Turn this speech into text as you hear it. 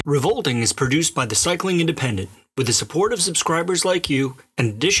Revolting is produced by the Cycling Independent with the support of subscribers like you and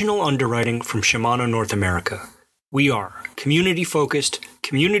additional underwriting from Shimano North America. We are community-focused,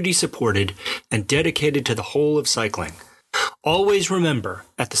 community-supported, and dedicated to the whole of cycling. Always remember,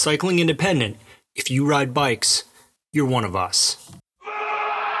 at the Cycling Independent, if you ride bikes, you're one of us.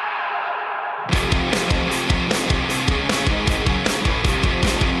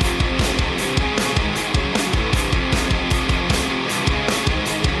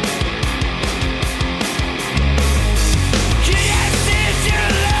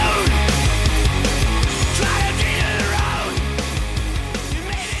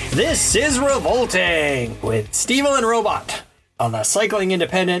 This is Revolting with Stevel and Robot on the Cycling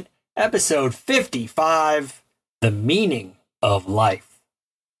Independent, episode 55, The Meaning of Life.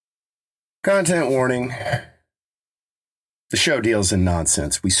 Content warning. The show deals in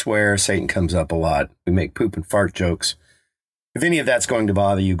nonsense. We swear, Satan comes up a lot. We make poop and fart jokes. If any of that's going to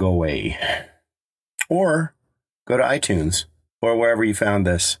bother you, go away. Or go to iTunes or wherever you found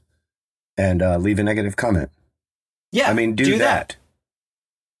this and leave a negative comment. Yeah, I mean, do that.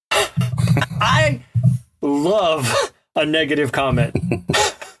 I love a negative comment.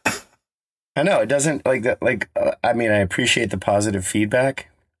 I know it doesn't like that. I mean, I appreciate the positive feedback,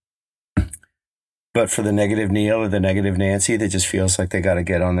 but for the negative Neil or the negative Nancy, that just feels like they got to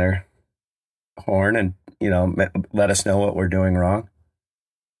get on their horn and, let us know what we're doing wrong.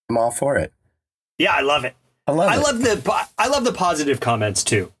 I'm all for it. Yeah, I love it. I love the positive comments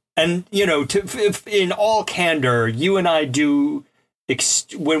too. And, in all candor, you and I do.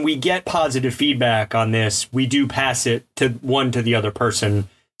 When we get positive feedback on this, we do pass it to the other person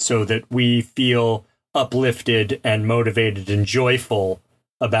so that we feel uplifted and motivated and joyful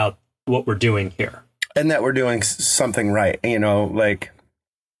about what we're doing here. And that we're doing something right. Any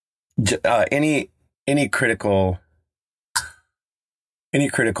critical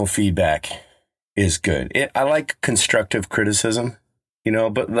feedback is good. I like constructive criticism,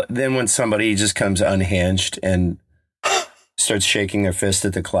 but then when somebody just comes unhinged and starts shaking their fist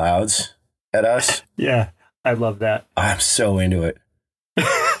at the clouds at us. Yeah, I love that. I'm so into it.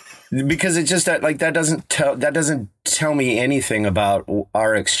 Because it just that doesn't tell me anything about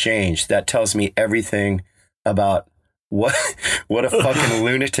our exchange. That tells me everything about what a fucking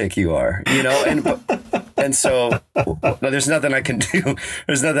lunatic you are, and so there's nothing I can do.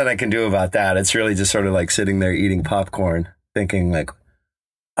 There's nothing I can do about that. It's really just sort of like sitting there eating popcorn thinking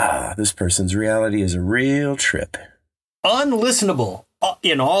this person's reality is a real trip. Unlistenable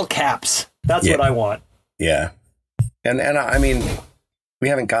in all caps. That's what I want. Yeah. And I mean,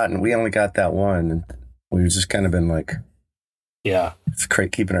 we only got that one. And we've just kind of been it's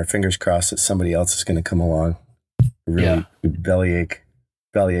keeping our fingers crossed that somebody else is going to come along. Really bellyache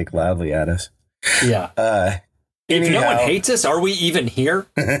loudly at us. Yeah. If no one hates us, are we even here?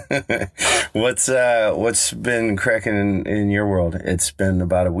 What's been cracking in your world? It's been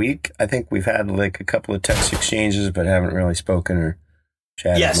about a week. I think we've had a couple of text exchanges, but haven't really spoken or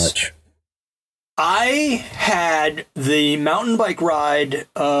chatted much. I had the mountain bike ride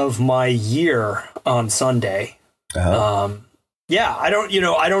of my year on Sunday. Uh-huh. I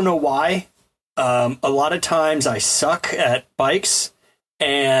don't know why. A lot of times I suck at bikes.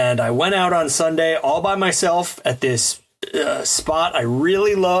 And I went out on Sunday all by myself at this spot I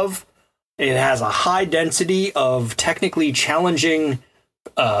really love. It has a high density of technically challenging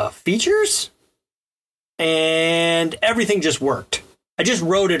features. And everything just worked. I just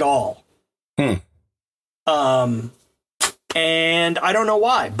rode it all. And I don't know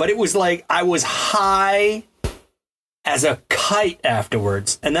why, but it was I was high as a kite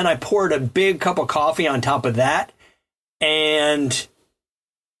afterwards. And then I poured a big cup of coffee on top of that. And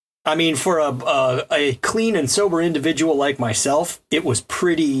I mean, for a clean and sober individual like myself, it was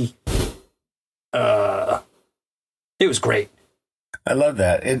pretty, it was great. I love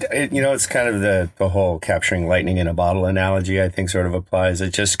that. It's kind of the whole capturing lightning in a bottle analogy, I think sort of applies.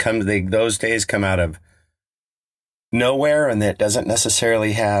 It just comes, those days come out of nowhere, and that doesn't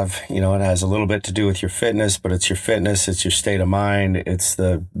necessarily have, it has a little bit to do with your fitness, but it's your fitness, it's your state of mind, it's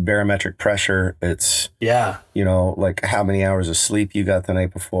the barometric pressure, it's how many hours of sleep you got the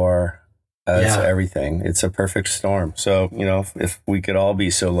night before. It's everything. It's a perfect storm. So, if we could all be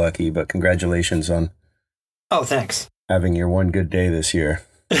so lucky, but congratulations on thanks. Having your one good day this year.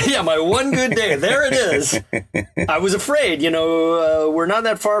 Yeah, my one good day. There it is. I was afraid, we're not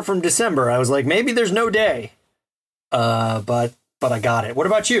that far from December. I was like, maybe there's no day. But I got it. What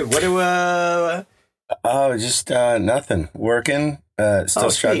about you? What do just nothing. Working. Still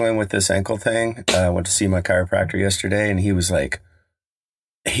struggling with this ankle thing. I went to see my chiropractor yesterday, and he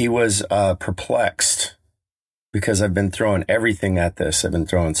was perplexed because I've been throwing everything at this. I've been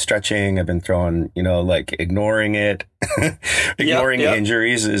throwing stretching. I've been throwing, like ignoring it. Ignoring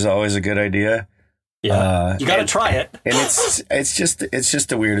injuries is always a good idea. Yeah, you got to try it. And it's just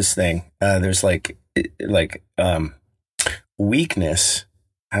the weirdest thing. There's like weakness.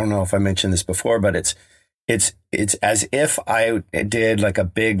 I don't know if I mentioned this before, but it's as if I did like a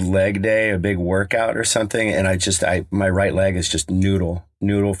big leg day, a big workout or something, and my right leg is just noodle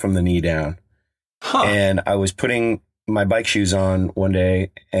from the knee down. Huh. And I was putting my bike shoes on one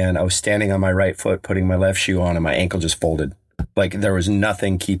day, and I was standing on my right foot, putting my left shoe on, and my ankle just folded. Like there was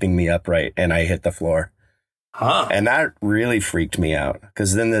nothing keeping me upright, and I hit the floor. Huh. And that really freaked me out,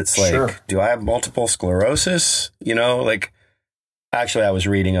 because then it's like, Sure. Do I have multiple sclerosis? Actually, I was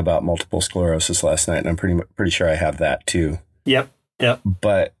reading about multiple sclerosis last night, and I'm pretty sure I have that too. Yep.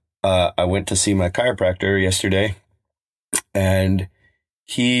 But I went to see my chiropractor yesterday, and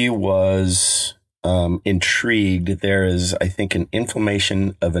he was intrigued. There is, I think, an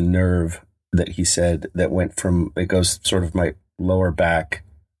inflammation of a nerve that he said that it goes sort of my lower back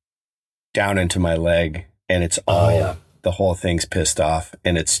down into my leg, and it's the whole thing's pissed off,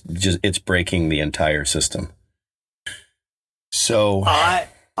 and it's breaking the entire system. So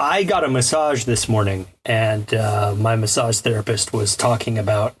I got a massage this morning, and my massage therapist was talking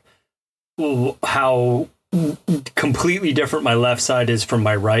about how completely different my left side is from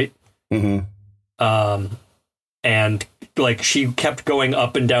my right. Mm-hmm. And like she kept going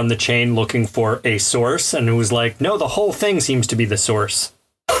up and down the chain looking for a source, and it was like, no, the whole thing seems to be the source.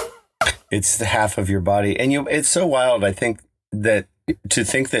 It's the half of your body, and it's so wild. I think that to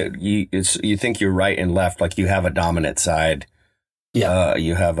think that you think you're right and left, like you have a dominant side. Yeah.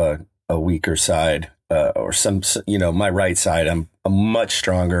 You have a weaker side, or my right side. I'm much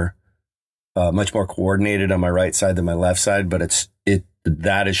stronger, much more coordinated on my right side than my left side, but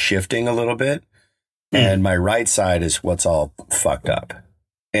that is shifting a little bit. And my right side is what's all fucked up.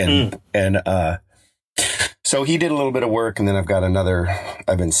 So he did a little bit of work, and then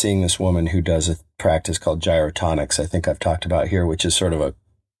I've been seeing this woman who does a practice called gyrotonics. I think I've talked about here, which is sort of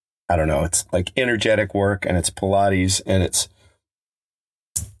it's like energetic work, and it's Pilates, and it's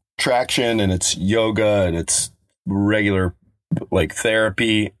traction, and it's yoga, and it's regular like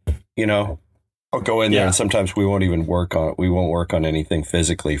therapy. I'll go in there, and sometimes we won't work on anything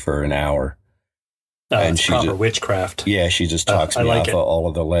physically for an hour. And it's proper witchcraft. Yeah, she just talks me off of all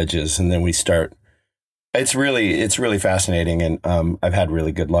of the ledges, and then we start. It's really fascinating, and I've had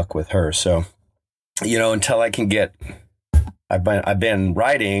really good luck with her. So, until I can get, I've been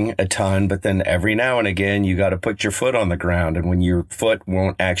riding a ton, but then every now and again you got to put your foot on the ground, and when your foot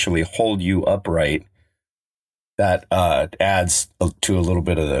won't actually hold you upright, that adds to a little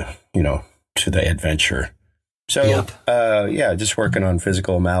bit of the to the adventure. So just working on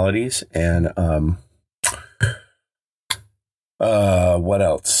physical maladies, and what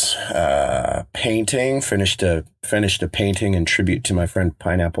else? Painting. Finished a painting in tribute to my friend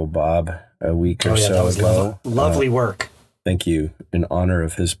Pineapple Bob a week or so ago. Lovely work. Thank you. In honor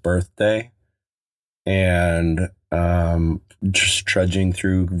of his birthday, and just trudging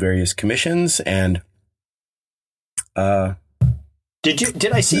through various commissions, and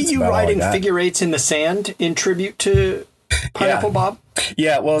Did I see you riding figure eights in the sand in tribute to Pineapple Bob?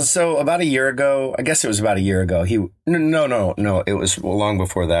 Yeah, well, so about a year ago, I guess it was about a year ago. No, it was long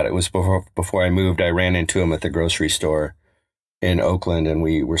before that. It was before I moved. I ran into him at the grocery store in Oakland, and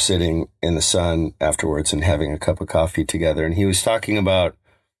we were sitting in the sun afterwards and having a cup of coffee together. And he was talking about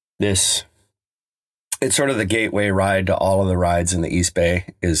this. It's sort of the gateway ride to all of the rides in the East Bay.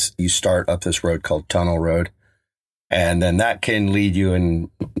 Is you start up this road called Tunnel Road, and then that can lead you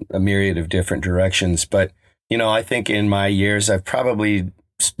in a myriad of different directions. But I think in my years, I've probably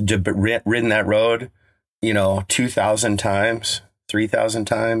ridden that road, 2,000 times, 3,000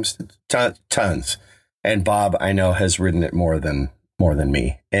 times, tons. And Bob, I know, has ridden it more than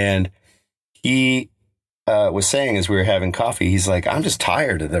me. And he was saying, as we were having coffee, he's like, I'm just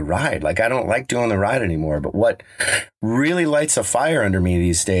tired of the ride. Like, I don't like doing the ride anymore. But what really lights a fire under me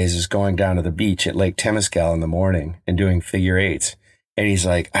these days is going down to the beach at Lake Temescal in the morning and doing figure eights. And he's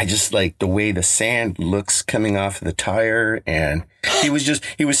like, I just like the way the sand looks coming off the tire. And he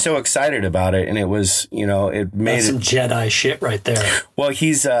was so excited about it. And it was, it made That's some Jedi shit right there. Well,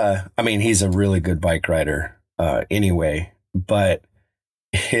 he's a really good bike rider anyway. But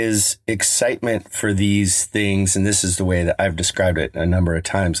his excitement for these things, and this is the way that I've described it a number of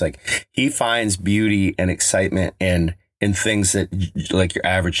times, like he finds beauty and excitement in things that like your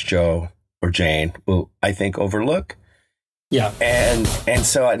average Joe or Jane will, I think, overlook. Yeah. And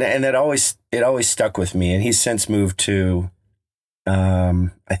so it always stuck with me. And he's since moved to,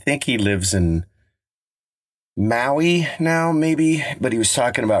 I think he lives in Maui now, maybe, but he was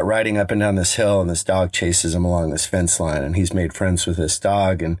talking about riding up and down this hill, and this dog chases him along this fence line, and he's made friends with this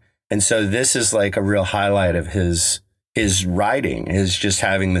dog, and so this is like a real highlight of his riding, is just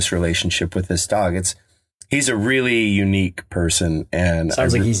having this relationship with this dog. He's a really unique person, and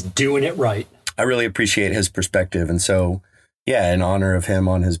sounds like he's doing it right. I really appreciate his perspective, and so yeah, in honor of him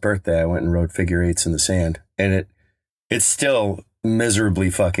on his birthday, I went and rode figure eights in the sand, and it's still miserably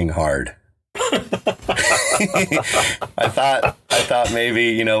fucking hard. I thought maybe,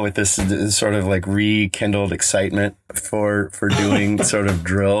 you know, with this sort of like rekindled excitement for doing sort of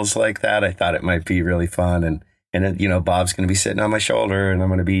drills like that, I thought it might be really fun. And it, you know, Bob's going to be sitting on my shoulder and I'm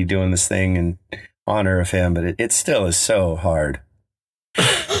going to be doing this thing in honor of him, but it still is so hard.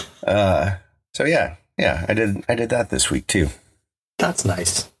 So yeah, I did that this week too. That's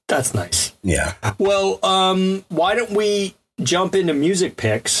nice. That's nice. Yeah. Well, why don't we jump into music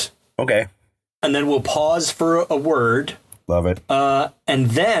picks? Okay. And then we'll pause for a word. Love it.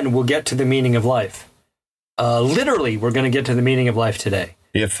 And then we'll get to the meaning of life. Literally, we're going to get to the meaning of life today.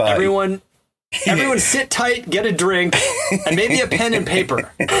 If everyone sit tight, get a drink, and maybe a pen and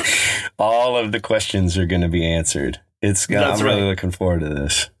paper. All of the questions are going to be answered. I'm really looking forward to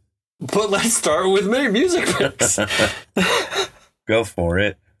this. But let's start with music picks. Go for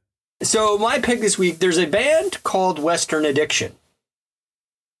it. So my pick this week, there's a band called Western Addiction.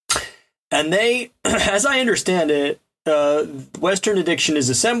 And they, as I understand it, Western Addiction is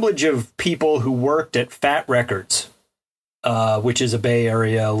assemblage of people who worked at Fat Records, which is a Bay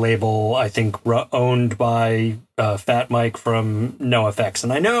Area label, I think, owned by Fat Mike from NoFX.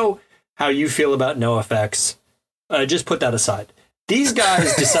 And I know how you feel about NoFX. Just put that aside. These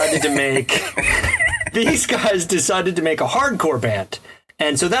guys decided to make a hardcore band.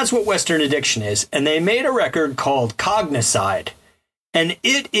 And so that's what Western Addiction is. And they made a record called Cognicide. And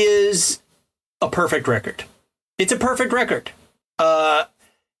it is a perfect record. It's a perfect record.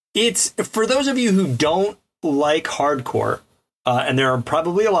 It's, for those of you who don't like hardcore, and there are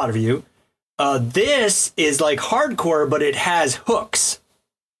probably a lot of you, this is like hardcore, but it has hooks.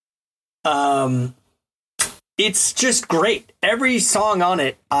 It's just great. Every song on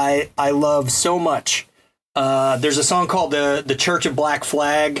it, I love so much. There's a song called the Church of Black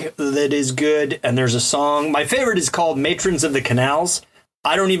Flag that is good. And there's a song, my favorite is called Matrons of the Canals.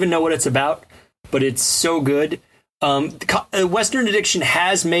 I don't even know what it's about, but it's so good. Western Addiction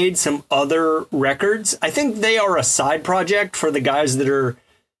has made some other records. I think they are a side project for the guys that are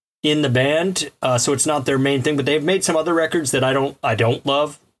in the band. So it's not their main thing, but they've made some other records that I don't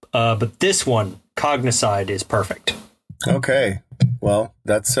love. But this one, Cognicide, is perfect. Okay. Well,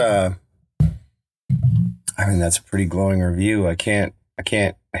 that's that's a pretty glowing review. I can't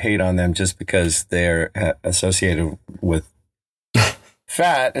hate on them just because they're associated with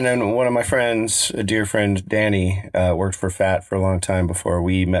Fat. And then one of my friends, a dear friend, Danny, worked for Fat for a long time before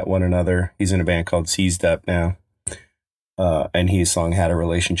we met one another. He's in a band called Seized Up now. And he's long had a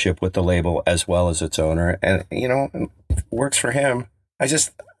relationship with the label as well as its owner. And, you know, it works for him. I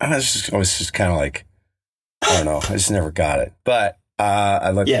was just kind of like, I don't know. I just never got it. But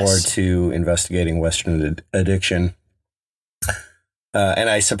I look forward to investigating Western Addiction. And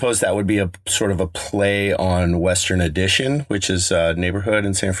I suppose that would be a sort of a play on Western Addition, which is a neighborhood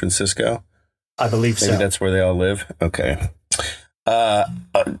in San Francisco. I believe so. Maybe that's where they all live. Okay.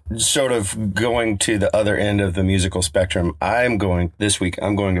 Sort of going to the other end of the musical spectrum. This week,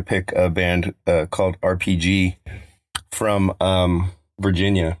 I'm going to pick a band called RPG from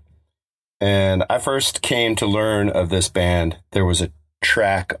Virginia. And I first came to learn of this band. There was a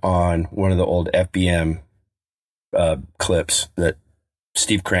track on one of the old FBM clips that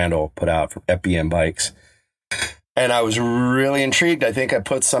Steve Crandall put out from FBM bikes. And I was really intrigued. I think I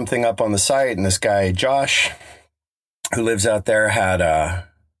put something up on the site, and this guy, Josh, who lives out there, had a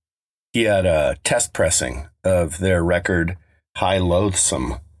test pressing of their record, High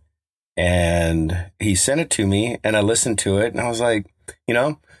Loathsome. And he sent it to me, and I listened to it, and I was like, you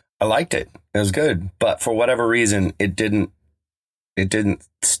know, I liked it. It was good. But for whatever reason, it didn't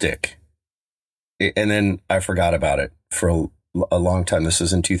stick. And then I forgot about it for a long time. This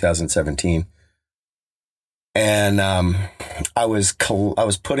was in 2017. And I was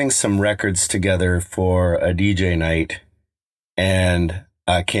putting some records together for a DJ night, and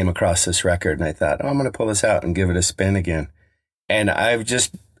I came across this record, and I thought, I'm going to pull this out and give it a spin again. And I've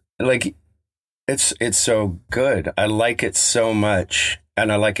just, like, it's so good. I like it so much, and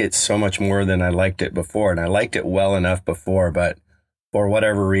I like it so much more than I liked it before. And I liked it well enough before, but for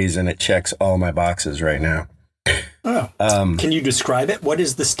whatever reason, it checks all my boxes right now. Oh. Can you describe it? What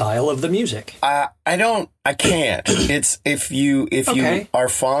is the style of the music? I can't. It's if you are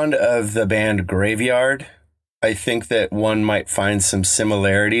fond of the band Graveyard, I think that one might find some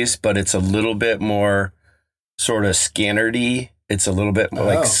similarities, but it's a little bit more sort of Skinner-y. It's a little bit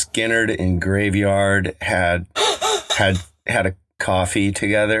like Skinner and Graveyard had a coffee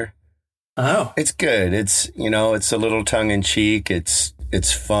together. Oh, it's good. It's, it's a little tongue in cheek. It's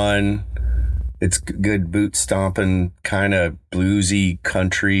fun. It's good boot stomping, kind of bluesy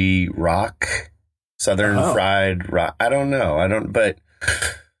country rock, southern fried rock. I don't know. But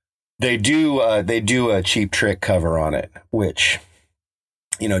they do a Cheap Trick cover on it, which,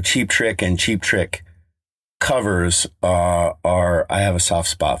 Cheap Trick and Cheap Trick covers are I have a soft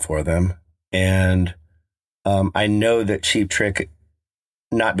spot for them. And I know that Cheap Trick,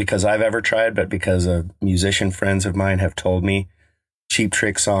 not because I've ever tried, but because musician friends of mine have told me, Cheap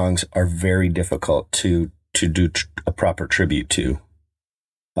Trick songs are very difficult to do a proper tribute to.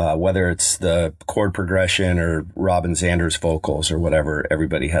 Whether it's the chord progression or Robin Zander's vocals or whatever,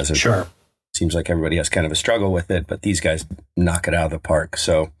 everybody has seems like everybody has kind of a struggle with it, but these guys knock it out of the park.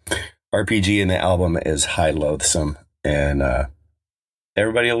 So RPG in the album is High Loathsome, and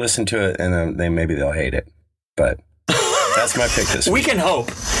everybody will listen to it, and then maybe they'll hate it. But that's my pick this week.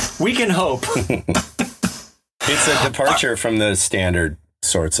 We can hope. It's a departure from the standard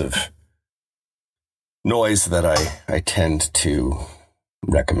sorts of noise that I tend to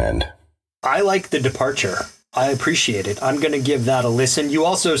recommend. I like the departure. I appreciate it. I'm going to give that a listen. You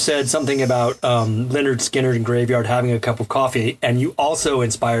also said something about Lynyrd Skynyrd and Graveyard having a cup of coffee, and you also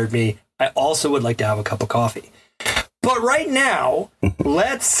inspired me. I also would like to have a cup of coffee. But right now,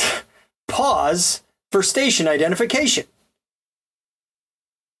 let's pause for station identification.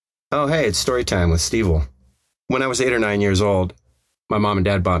 Oh, hey, it's story time with Steve-Will. When I was 8 or 9 years old, my mom and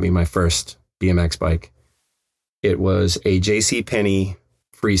dad bought me my first BMX bike. It was a JCPenney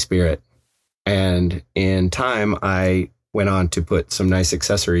Free Spirit. And in time, I went on to put some nice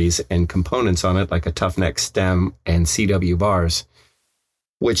accessories and components on it, like a tough neck stem and CW bars,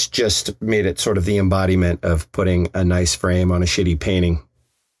 which just made it sort of the embodiment of putting a nice frame on a shitty painting.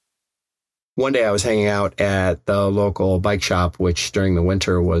 One day I was hanging out at the local bike shop, which during the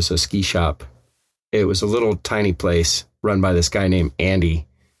winter was a ski shop. It was a little tiny place run by this guy named Andy.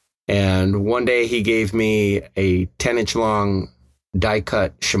 And one day he gave me a 10-inch long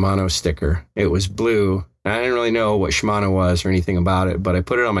die-cut Shimano sticker. It was blue. And I didn't really know what Shimano was or anything about it, but I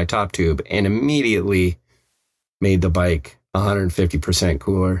put it on my top tube and immediately made the bike 150%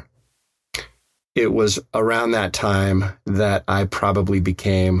 cooler. It was around that time that I probably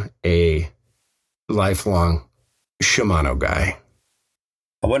became a lifelong Shimano guy.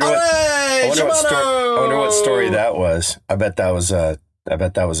 I wonder what story that was. I bet that was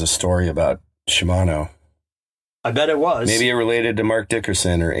a story about Shimano. I bet it was. Maybe it related to Mark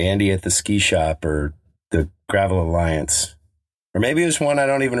Dickerson or Andy at the ski shop or the Gravel Alliance. Or maybe it was one I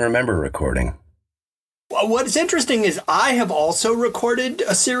don't even remember recording. Well, what's interesting is I have also recorded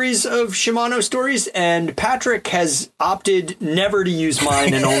a series of Shimano stories, and Patrick has opted never to use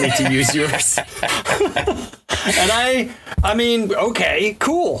mine and only to use yours. And I mean, okay,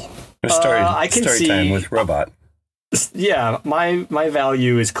 cool. I can see time with Robot. Yeah, my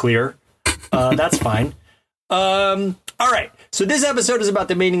value is clear. That's fine. All right. So this episode is about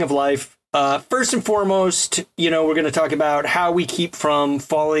the meaning of life. First and foremost, we're going to talk about how we keep from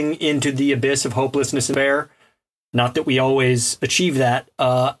falling into the abyss of hopelessness and despair. Not that we always achieve that.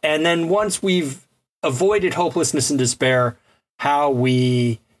 And then once we've avoided hopelessness and despair, how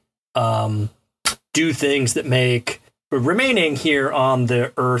we do things that make remaining here on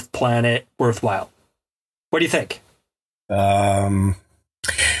the Earth planet worthwhile. What do you think?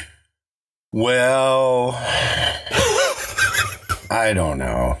 Well, I don't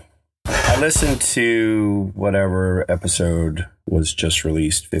know. I listened to whatever episode was just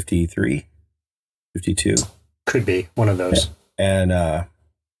released, 53, 52. Could be one of those. And, I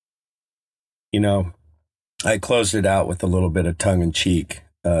closed it out with a little bit of tongue-in-cheek,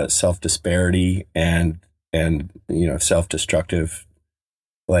 self-disparity and self-destructive,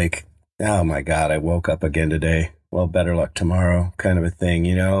 like, oh my God, I woke up again today. Well, better luck tomorrow kind of a thing,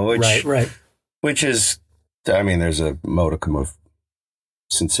 Right. Which is, there's a modicum of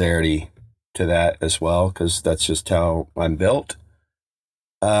sincerity to that as well, because that's just how I'm built.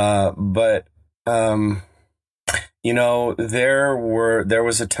 But there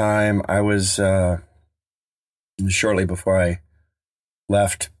was a time I was, shortly before I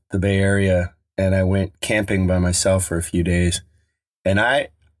left the Bay Area, and I went camping by myself for a few days. And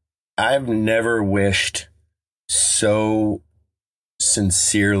I've never wished so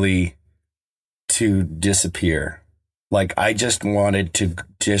sincerely to disappear. Like I just wanted to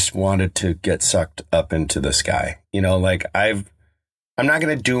get sucked up into the sky. I'm not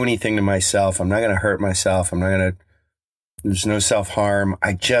going to do anything to myself. I'm not going to hurt myself. There's no self-harm.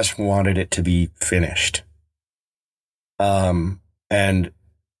 I just wanted it to be finished. And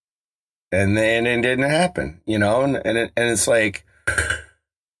then it didn't happen, you know? And it's like,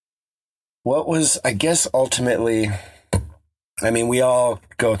 what was, I guess, ultimately, I mean, we all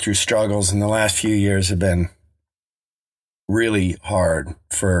go through struggles, and the last few years have been really hard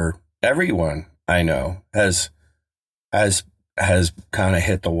for everyone I know, has kind of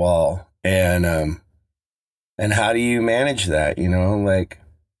hit the wall. And how do you manage that? You know, like,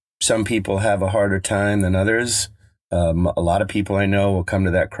 some people have a harder time than others. A lot of people I know will come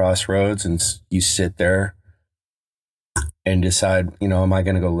to that crossroads, and you sit there and decide, you know, am I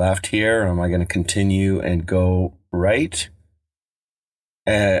going to go left here, or am I going to continue and go right?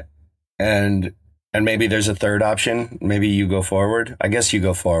 And maybe there's a third option. Maybe you go forward. I guess you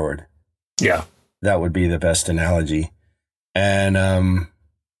go forward. Yeah. That would be the best analogy. And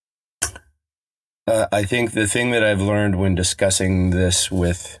I think the thing that I've learned when discussing this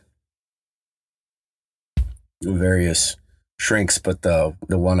with various shrinks, but the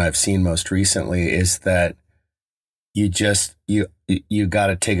one I've seen most recently, is that you got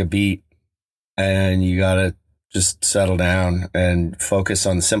to take a beat, and you got to just settle down and focus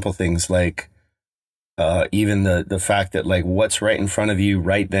on the simple things, like even the fact that, like, what's right in front of you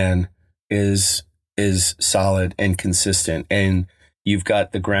right then is solid and consistent, and you've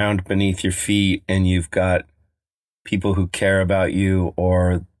got the ground beneath your feet, and you've got people who care about you,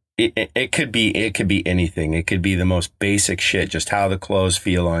 or it could be anything. It could be the most basic shit, just how the clothes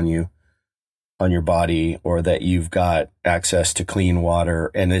feel on you, on your body, or that you've got access to clean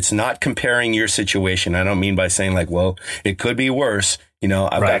water. And it's not comparing your situation. I don't mean by saying, like, well, it could be worse. You know,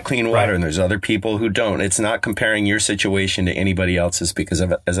 I've got clean water and there's other people who don't. It's not comparing your situation to anybody else's, because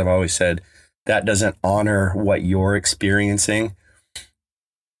as I've always said, that doesn't honor what you're experiencing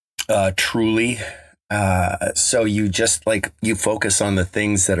truly. So you just, like, you focus on the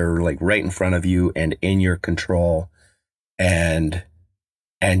things that are, like, right in front of you and in your control, and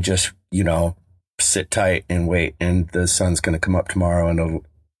just, you know, sit tight and wait, and the sun's going to come up tomorrow,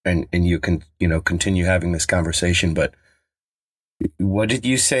 and you can, you know, continue having this conversation. But what did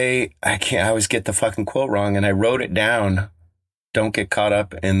you say? I always get the fucking quote wrong, and I wrote it down. Don't get caught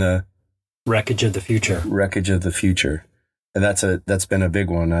up in the wreckage of the future. And that's been a big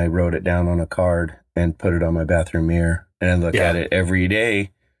one. I wrote it down on a card and put it on my bathroom mirror, and I look at it every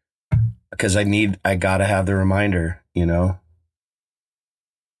day, because I got to have the reminder, you know?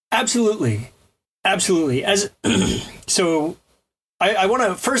 Absolutely. So I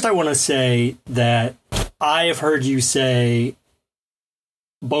want to say that I have heard you say,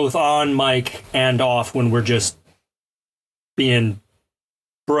 both on mic and off, when we're just being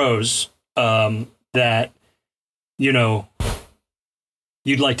bros, that, you know,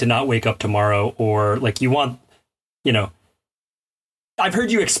 you'd like to not wake up tomorrow, or, like, you want, you know, I've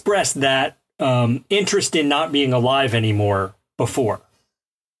heard you express that interest in not being alive anymore before.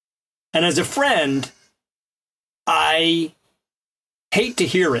 And as a friend, I hate to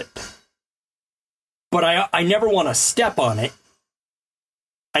hear it, but I never want to step on it.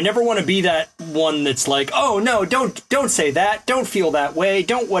 I never want to be that one that's like, oh no, don't say that, don't feel that way,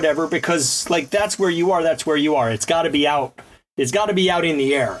 don't whatever, because, like, that's where you are. It's got to be out. It's got to be out in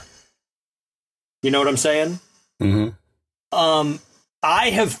the air. You know what I'm saying? Mm-hmm. I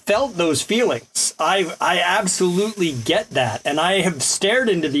have felt those feelings. I absolutely get that, and I have stared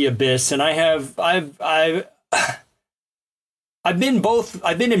into the abyss, and I've been in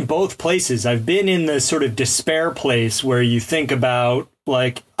both places. I've been in the sort of despair place where you think about,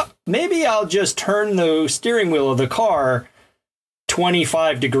 like, maybe I'll just turn the steering wheel of the car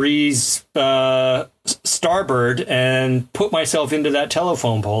 25 degrees starboard and put myself into that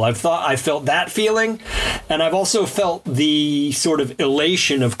telephone pole. I felt that feeling, and I've also felt the sort of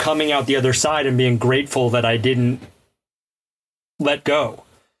elation of coming out the other side and being grateful that I didn't let go.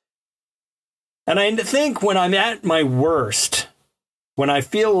 And I think when I'm at my worst, when I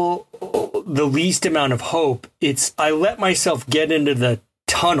feel the least amount of hope, I let myself get into the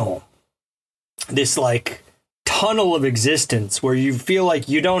tunnel, this, like, tunnel of existence where you feel like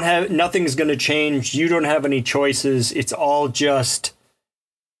nothing's going to change. You don't have any choices. It's all just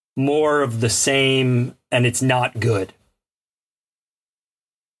more of the same, and it's not good.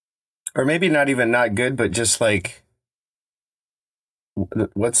 Or maybe not even not good, but just, like,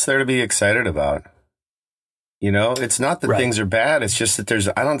 what's there to be excited about? You know, it's not that things are bad. It's just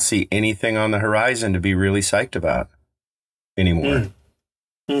that I don't see anything on the horizon to be really psyched about anymore.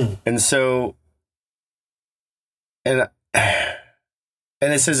 And so, and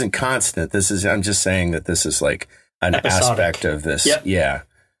this isn't constant. I'm just saying that this is, like, an Episodic. aspect of this. Yep. Yeah.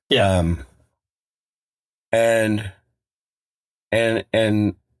 Yeah. And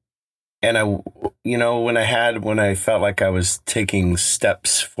I, when I felt like I was taking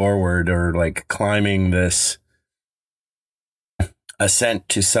steps forward or like climbing this ascent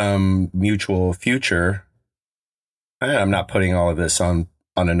to some mutual future, I'm not putting all of this on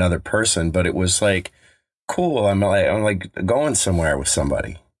another person, but it was like, cool. I'm like going somewhere with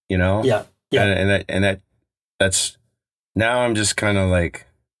somebody, Yeah. And that's now I'm just kind of like,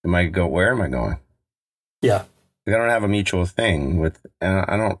 where am I going? Yeah. I don't have a mutual thing with, and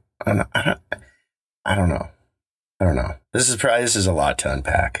I don't know. This is a lot to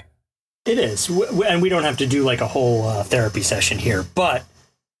unpack. It is. And we don't have to do like a whole therapy session here, but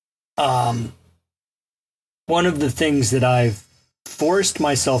one of the things that I've forced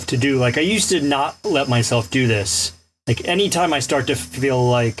myself to do, like I used to not let myself do this. Like anytime I start to feel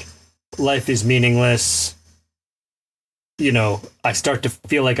like life is meaningless, I start to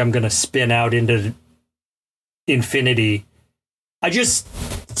feel like I'm going to spin out into infinity, I just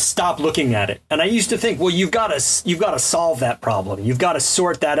stop looking at it. And I used to think, well, you've got to solve that problem. You've got to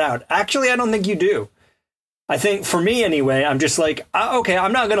sort that out. Actually, I don't think you do. I think for me anyway, I'm just like, okay,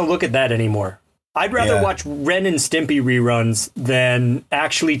 I'm not going to look at that anymore. I'd rather watch Ren and Stimpy reruns than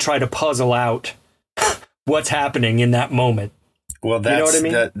actually try to puzzle out what's happening in that moment. Well, that's, you know what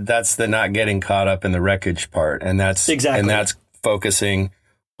I mean? That's the not getting caught up in the wreckage part. And that's exactly. And that's focusing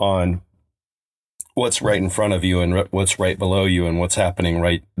on what's right in front of you and what's right below you and what's happening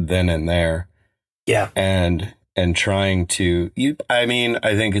right then and there. Yeah. And trying to, I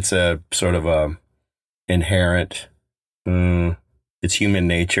think it's a sort of a inherent, it's human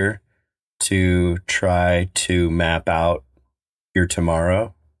nature to try to map out your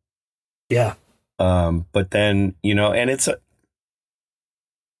tomorrow. Yeah. But then, and it's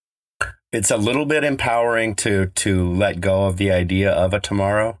a little bit empowering to let go of the idea of a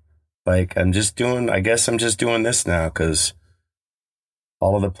tomorrow. Like I guess I'm just doing this now because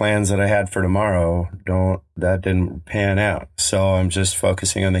all of the plans that I had for tomorrow didn't pan out. So I'm just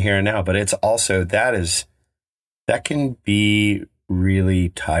focusing on the here and now. But it's also, that can be really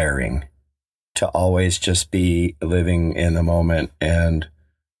tiring to always just be living in the moment and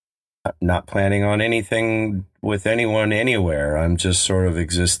not planning on anything with anyone anywhere. I'm just sort of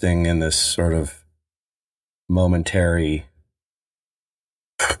existing in this sort of momentary,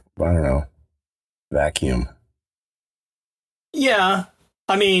 vacuum. Yeah.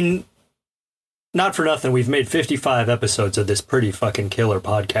 Not for nothing, we've made 55 episodes of this pretty fucking killer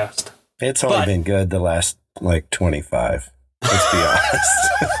podcast. It's only been good the last 25. Let's be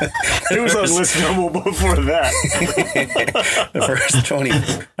honest. It was unlistenable before that. The first 20,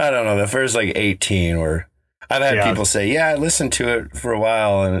 I don't know, the first 18 were, I've had people say, I listened to it for a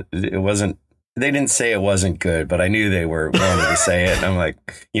while and it wasn't, they didn't say it wasn't good, but I knew they were wanting to say it. And I'm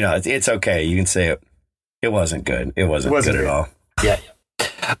like, it's okay. You can say it. It wasn't good. It wasn't good at all. Yeah.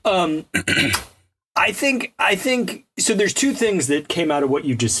 I think so. There's two things that came out of what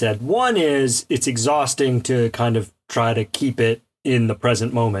you just said. One is it's exhausting to kind of try to keep it in the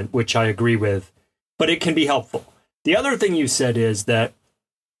present moment, which I agree with, but it can be helpful. The other thing you said is that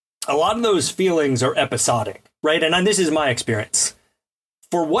a lot of those feelings are episodic, right? And this is my experience.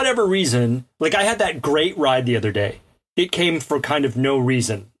 For whatever reason, like I had that great ride the other day. It came for kind of no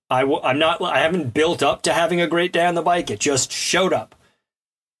reason. I haven't built up to having a great day on the bike. It just showed up.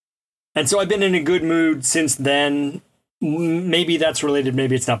 And so I've been in a good mood since then. Maybe that's related,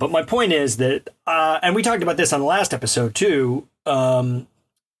 maybe it's not. But my point is that, and we talked about this on the last episode too,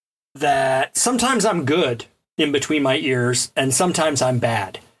 that sometimes I'm good in between my ears and sometimes I'm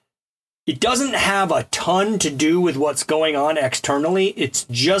bad. It doesn't have a ton to do with what's going on externally. It's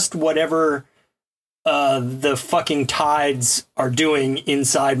just whatever the fucking tides are doing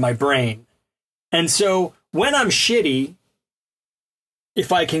inside my brain. And so when I'm shitty,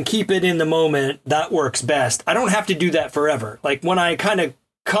 if I can keep it in the moment, that works best. I don't have to do that forever. Like when I kind of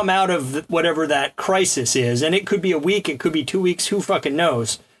come out of whatever that crisis is, and it could be a week, it could be 2 weeks, who fucking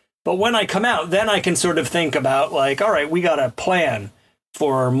knows? But when I come out, then I can sort of think about like, all right, we got a plan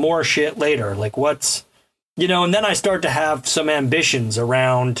for more shit later. Like what's, and then I start to have some ambitions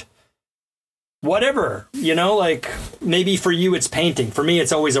around whatever, like maybe for you it's painting. For me,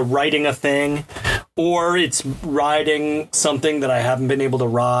 it's always writing a thing, or it's riding something that I haven't been able to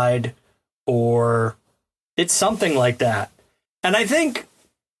ride, or it's something like that. And I think,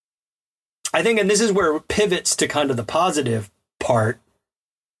 and this is where it pivots to kind of the positive part,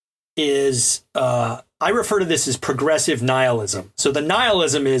 is I refer to this as progressive nihilism. So the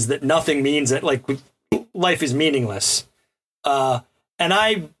nihilism is that nothing means that like life is meaningless. And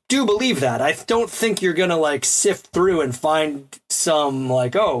I do believe that. I don't think you're going to like sift through and find some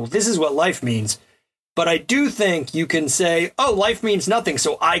like, oh, this is what life means. But I do think you can say, oh, life means nothing,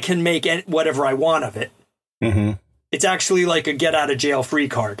 so I can make whatever I want of it. Mm-hmm. It's actually like a get out of jail free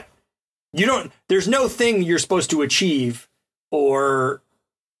card. There's no thing you're supposed to achieve or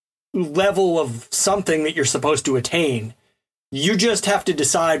level of something that you're supposed to attain. You just have to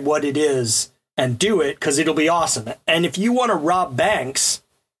decide what it is and do it because it'll be awesome. And if you want to rob banks,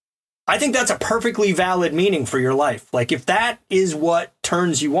 I think that's a perfectly valid meaning for your life. Like if that is what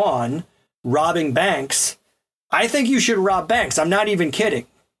turns you on, robbing banks, I think you should rob banks. I'm not even kidding.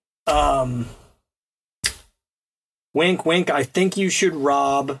 Wink, wink. I think you should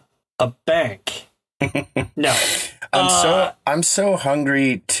rob a bank. No. I'm so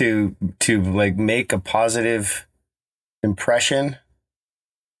hungry to like make a positive impression.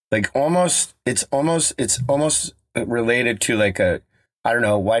 Like it's almost related to like I don't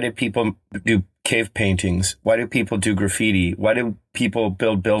know, why do people do cave paintings? Why do people do graffiti? Why do people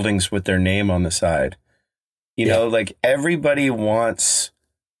build buildings with their name on the side? You know, like everybody wants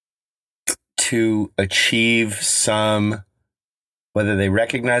to achieve some, whether they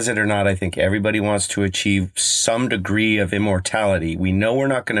recognize it or not, I think everybody wants to achieve some degree of immortality. We know we're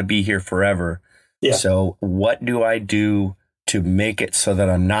not going to be here forever. Yeah. So what do I do to make it so that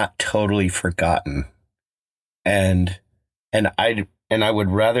I'm not totally forgotten? And I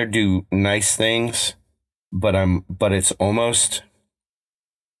would rather do nice things, but it almost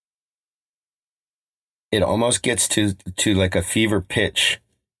gets to like a fever pitch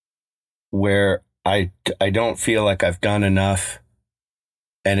where I don't feel like I've done enough,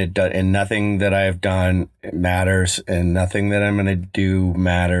 and nothing that I've done matters, and nothing that I'm going to do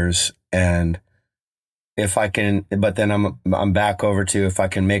matters. And if I can, but then I'm back over to if I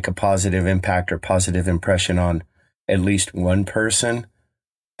can make a positive impact or positive impression on at least one person,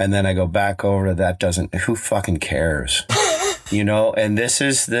 and then I go back over to who fucking cares, you know? And this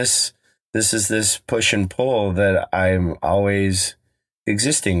is this push and pull that I'm always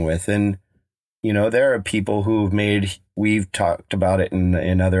existing with. And, you know, there are people we've talked about it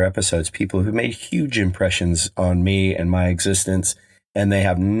in other episodes, people who made huge impressions on me and my existence, and they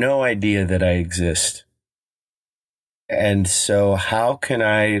have no idea that I exist. And so how can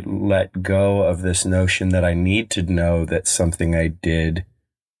I let go of this notion that I need to know that something I did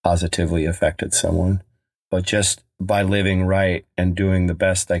positively affected someone, but just by living right and doing the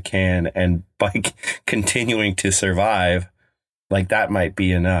best I can and by continuing to survive, like that might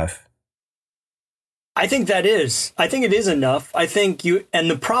be enough. I think it is enough. I think and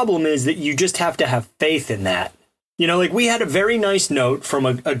the problem is that you just have to have faith in that. You know, like we had a very nice note from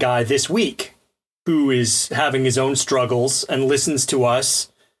a guy this week who is having his own struggles and listens to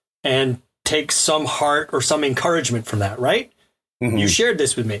us and takes some heart or some encouragement from that, right? Mm-hmm. You shared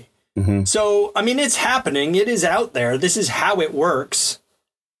this with me. Mm-hmm. So, I mean, it's happening. It is out there. This is how it works.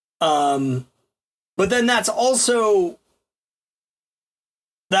 But then that's also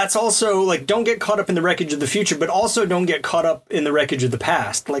like, don't get caught up in the wreckage of the future, but also don't get caught up in the wreckage of the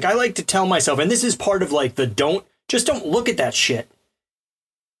past. Like I like to tell myself, and this is part of like don't look at that shit.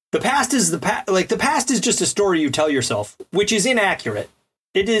 The past is the past. Like the past is just a story you tell yourself, which is inaccurate.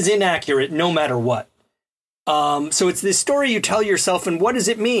 It is inaccurate no matter what. So it's this story you tell yourself, and what does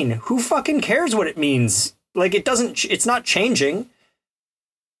it mean? Who fucking cares what it means? Like it's not changing.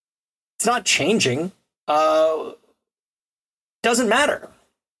 It's not changing. Doesn't matter.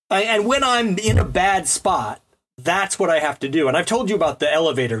 And when I'm in a bad spot, that's what I have to do. And I've told you about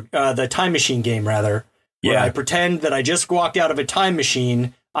the time machine game, rather, where I pretend that I just walked out of a time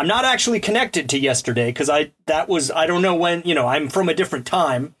machine. I'm not actually connected to yesterday because I don't know when, you know, I'm from a different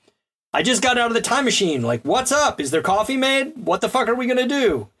time. I just got out of the time machine. Like, what's up? Is there coffee made? What the fuck are we going to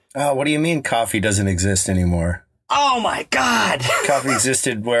do? Oh, what do you mean coffee doesn't exist anymore? Oh, my God. Coffee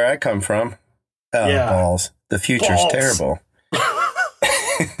existed where I come from. Oh, yeah. Balls. The future's terrible.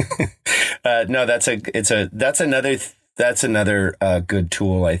 No, that's another good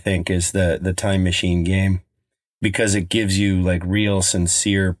tool, I think, is the time machine game, because it gives you like real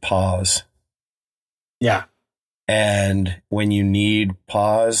sincere pause. Yeah. And when you need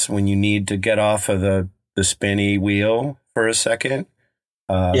pause, when you need to get off of the spinny wheel for a second,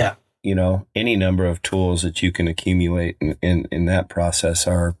 you know, any number of tools that you can accumulate in that process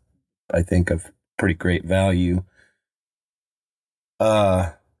are, I think, of pretty great value.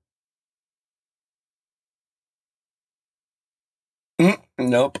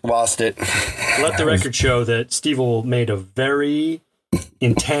 Nope, lost it. Let the record show that Steve made a very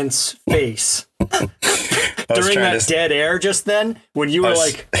intense face. during that dead air just then, when you were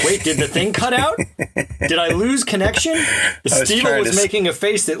like, wait, did the thing cut out? Did I lose connection? Steve was making a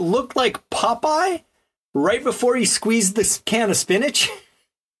face that looked like Popeye right before he squeezed this can of spinach.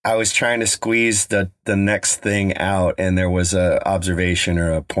 I was trying to squeeze the next thing out, and there was a observation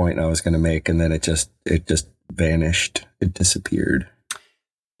or a point I was going to make, and then it just vanished. It disappeared.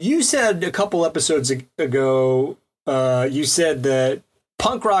 You said a couple episodes ago, you said that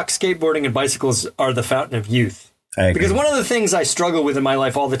punk rock, skateboarding, and bicycles are the fountain of youth. Because one of the things I struggle with in my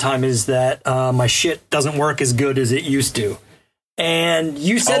life all the time is that my shit doesn't work as good as it used to. And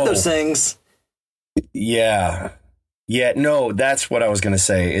you said those things. Yeah. Yeah, no, that's what I was going to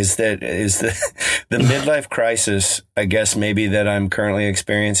say is the midlife crisis, I guess maybe that I'm currently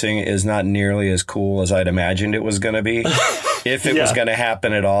experiencing is not nearly as cool as I'd imagined it was going to be. If it was going to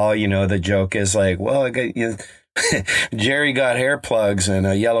happen at all, the joke is like, well, Jerry got hair plugs and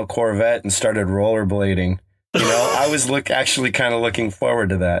a yellow Corvette and started rollerblading. I was actually kind of looking forward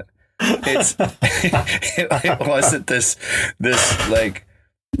to that. It wasn't this like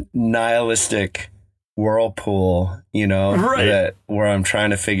nihilistic whirlpool, right, where I'm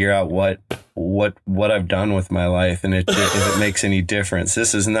trying to figure out what I've done with my life and if it makes any difference.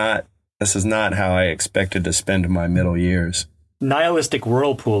 This is not how I expected to spend my middle years. Nihilistic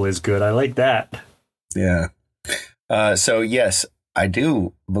whirlpool is good. I like that. Yeah. So yes, I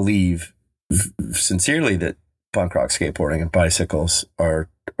do believe sincerely that punk rock, skateboarding, and bicycles are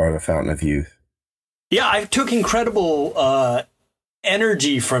the fountain of youth. Yeah, I took incredible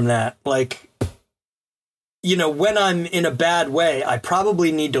energy from that. Like, when I'm in a bad way, I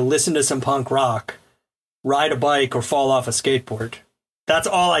probably need to listen to some punk rock, ride a bike, or fall off a skateboard.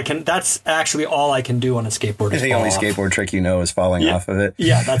 That's actually all I can do on a skateboard. The only skateboard trick is falling off of it.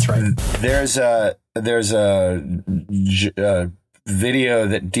 Yeah, that's right. There's a video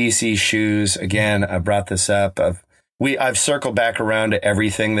that DC Shoes, again, I brought this up. I've circled back around to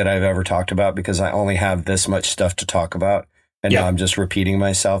everything that I've ever talked about because I only have this much stuff to talk about. And now I'm just repeating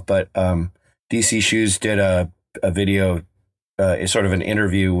myself. But DC Shoes did a video, sort of an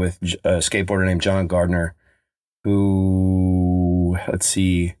interview with a skateboarder named John Gardner, who, let's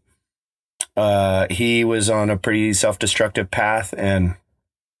see, he was on a pretty self-destructive path. And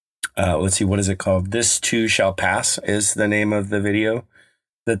let's see, what is it called? This Too Shall Pass is the name of the video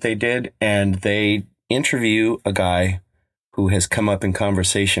that they did. And they interview a guy who has come up in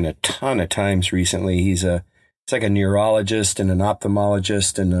conversation a ton of times recently. He's like a neurologist and an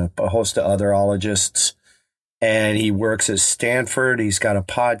ophthalmologist and a host of other ologists. And he works at Stanford. He's got a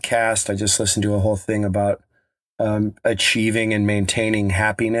podcast. I just listened to a whole thing about achieving and maintaining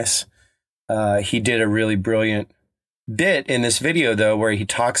happiness. He did a really brilliant bit in this video, though, where he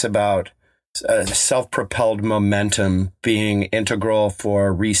talks about self-propelled momentum being integral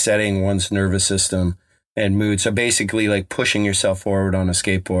for resetting one's nervous system and mood. So basically like pushing yourself forward on a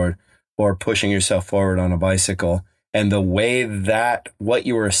skateboard or pushing yourself forward on a bicycle, and the way that what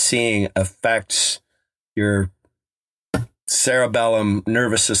you are seeing affects your cerebellum,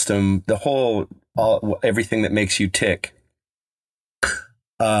 nervous system, everything that makes you tick.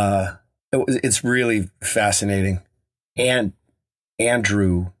 It's really fascinating. And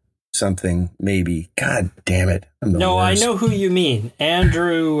Andrew something, maybe. God damn it. No, worst. I know who you mean.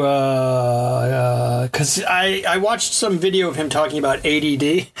 Andrew, because I watched some video of him talking about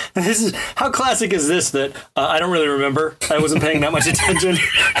ADD. How classic is this that I don't really remember. I wasn't paying that much attention.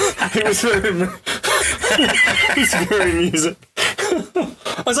 It was very music.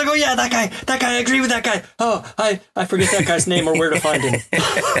 I was like, oh yeah, that guy, I agree with that guy. Oh, I forget that guy's name or where to find him.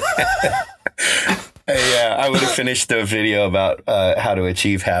 Yeah, I would have finished the video about how to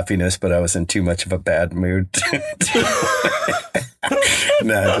achieve happiness, but I was in too much of a bad mood.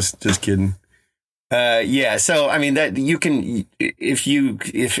 Nah, just kidding. Yeah, so I mean that you can,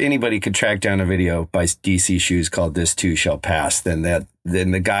 if anybody could track down a video by DC Shoes called "This Too Shall Pass," then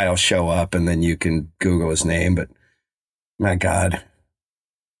the guy will show up, and then you can Google his name. But my God,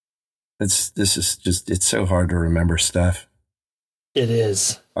 it's so hard to remember stuff. It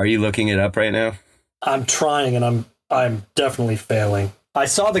is. Are you looking it up right now? I'm trying, and I'm definitely failing. I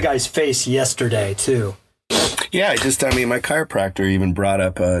saw the guy's face yesterday too. Yeah, my chiropractor even brought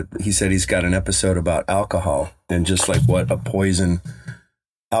up, he said he's got an episode about alcohol and just like what a poison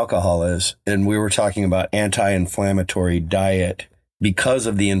alcohol is. And we were talking about anti-inflammatory diet because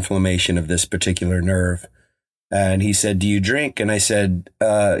of the inflammation of this particular nerve. And he said, do you drink? And I said,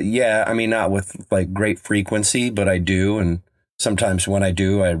 yeah, I mean, not with like great frequency, but I do. And sometimes when I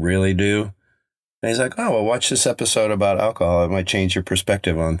do, I really do. And he's like, oh, well, watch this episode about alcohol. It might change your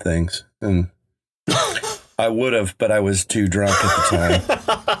perspective on things. And I would have, but I was too drunk at the time.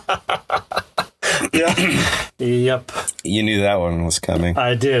 Yep. You knew that one was coming.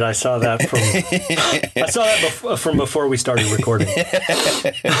 I did. I saw that from before we started recording.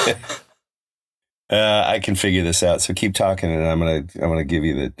 I can figure this out. So keep talking, and I'm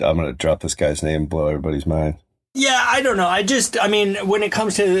gonna drop this guy's name and blow everybody's mind. Yeah, I don't know. I mean, when it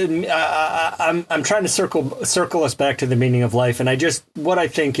comes to, I'm trying to circle us back to the meaning of life, and what I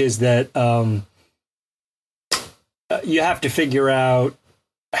think is that you have to figure out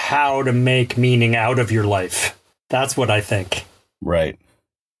how to make meaning out of your life. That's what I think. Right.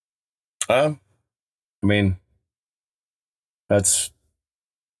 I mean, that's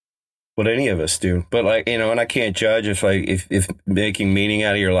what any of us do. But and I can't judge if making meaning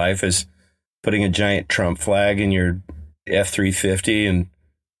out of your life is putting a giant Trump flag in your F-350 and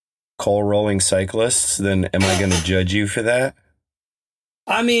coal rolling cyclists, then am I going to judge you for that?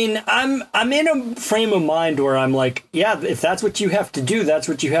 I mean, I'm in a frame of mind where I'm like, yeah, if that's what you have to do, that's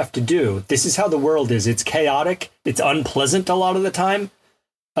what you have to do. This is how the world is. It's chaotic. It's unpleasant a lot of the time.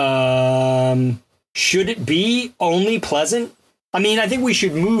 Should it be only pleasant? I mean, I think we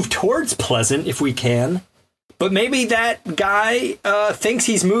should move towards pleasant if we can. But maybe that guy thinks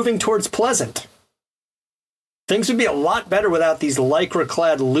he's moving towards pleasant. Things would be a lot better without these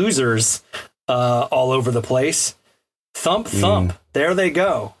lycra-clad losers all over the place. Thump, thump. There they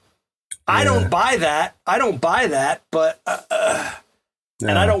go. Yeah. I don't buy that. But no.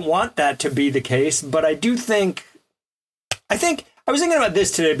 And I don't want that to be the case. But I do think. I was thinking about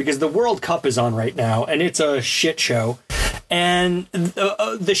this today because the World Cup is on right now, and it's a shit show. And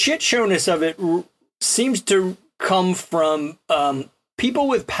the shit showness of it seems to come from people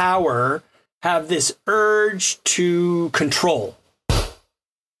with power have this urge to control,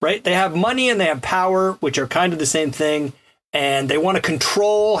 right? They have money and they have power, which are kind of the same thing. And they want to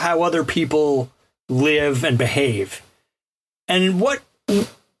control how other people live and behave. But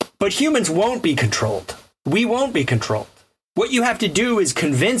humans won't be controlled. We won't be controlled. What you have to do is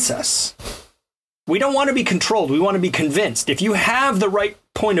convince us. We don't want to be controlled. We want to be convinced. If you have the right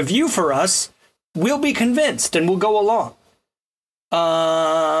point of view for us, we'll be convinced and we'll go along.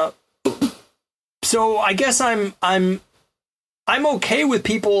 So I guess I'm okay with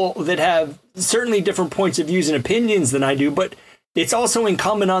people that have certainly different points of views and opinions than I do, but it's also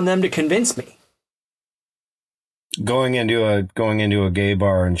incumbent on them to convince me. Going into a gay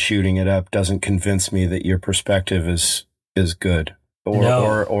bar and shooting it up doesn't convince me that your perspective is good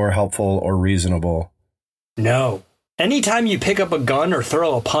or helpful or reasonable. No. Anytime you pick up a gun or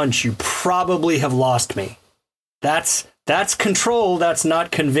throw a punch, you probably have lost me. That's control. That's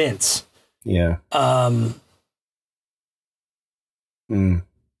not convince. Yeah.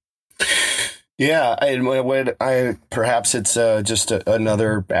 Yeah, I perhaps it's just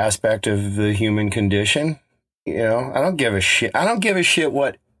another aspect of the human condition. I don't give a shit. I don't give a shit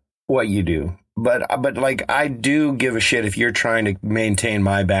what you do, but like I do give a shit if you're trying to maintain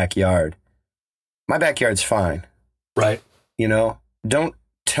my backyard. My backyard's fine, right? Don't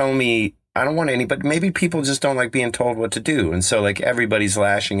tell me. I don't want any, but maybe people just don't like being told what to do, and so like everybody's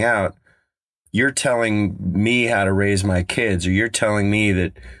lashing out. You're telling me how to raise my kids, or you're telling me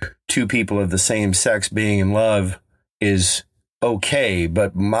that two people of the same sex being in love is okay,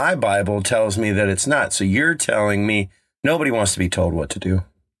 but my Bible tells me that it's not. So you're telling me nobody wants to be told what to do.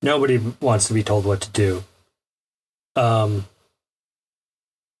 Nobody wants to be told what to do.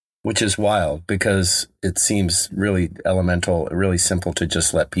 Which is wild because it seems really elemental, really simple to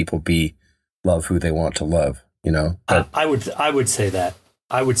just let people love who they want to love, But, I would say that.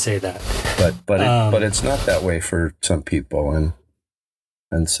 But it's not that way for some people,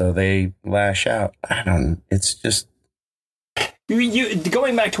 and so they lash out. It's just you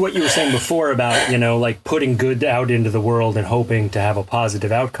going back to what you were saying before about like putting good out into the world and hoping to have a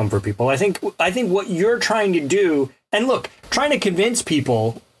positive outcome for people. I think what you're trying to do, and look, trying to convince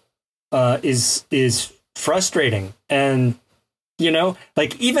people is frustrating, and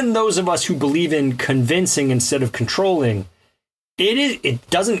like even those of us who believe in convincing instead of controlling. It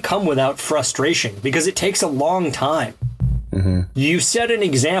doesn't come without frustration because it takes a long time. Mm-hmm. You set an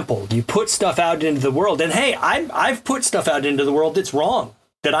example. You put stuff out into the world. And hey, I've put stuff out into the world that's wrong,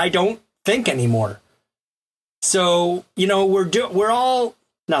 that I don't think anymore. So, we're all,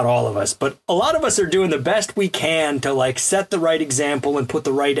 not all of us, but a lot of us are doing the best we can to like set the right example and put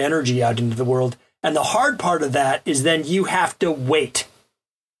the right energy out into the world. And the hard part of that is then you have to wait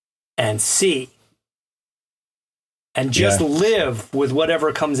and see. And just live with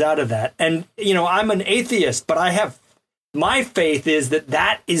whatever comes out of that. And, I'm an atheist, but my faith is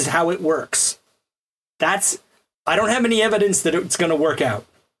that is how it works. I don't have any evidence that it's going to work out,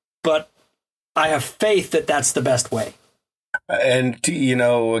 but I have faith that that's the best way. And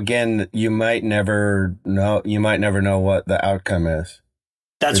again, you might never know what the outcome is.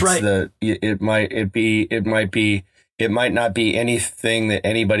 That's right. It might not be anything that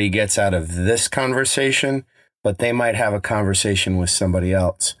anybody gets out of this conversation, but they might have a conversation with somebody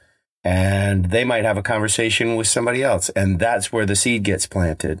else, and they might have a conversation with somebody else. And that's where the seed gets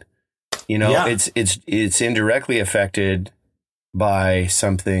planted. It's indirectly affected by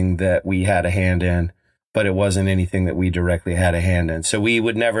something that we had a hand in, but it wasn't anything that we directly had a hand in. So we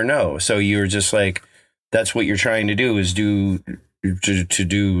would never know. So you're just like, that's what you're trying to do, is to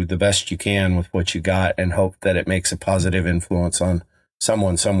do the best you can with what you got and hope that it makes a positive influence on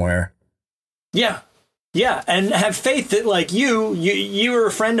someone somewhere. Yeah. Yeah. And have faith that, like, you are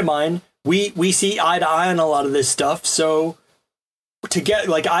a friend of mine. We see eye to eye on a lot of this stuff. So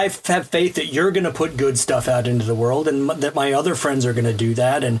I have faith that you're going to put good stuff out into the world, and that my other friends are going to do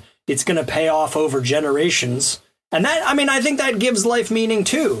that. And it's going to pay off over generations. And I think that gives life meaning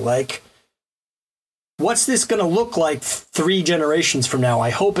too. Like, what's this going to look like 3 generations from now?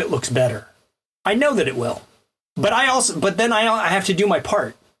 I hope it looks better. I know that it will. But then I have to do my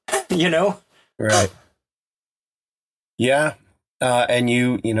part, Right. Yeah. And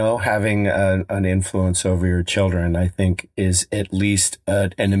having an influence over your children, I think, is at least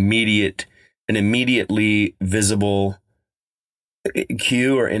an immediately visible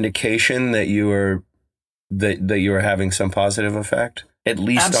cue or indication that you are having some positive effect, at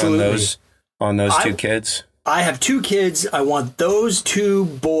least Absolutely. on those 2 kids. I have 2 kids. I want those 2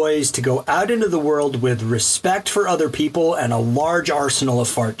 boys to go out into the world with respect for other people and a large arsenal of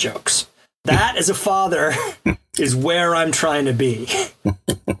fart jokes. That, as a father, is where I'm trying to be.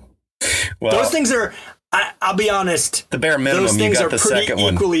 Well, those things are, I'll be honest, the bare minimum, those things you got are the pretty second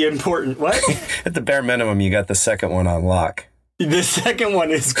one. Equally important. What? At the bare minimum, you got the second one on lock. The second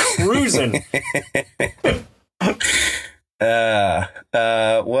one is cruising.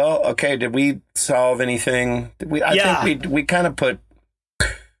 Well, okay. Did we solve anything? I think we kind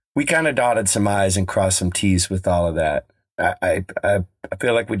of dotted some I's and crossed some T's with all of that. I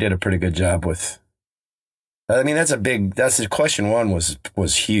feel like we did a pretty good job with. I mean, that's question 1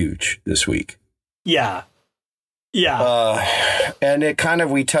 was huge this week. Yeah. Yeah.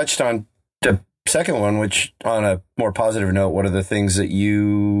 And we touched on the second one, which, on a more positive note, what are the things that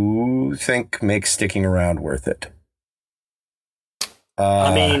you think make sticking around worth it?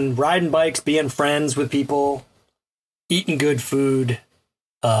 Riding bikes, being friends with people, eating good food.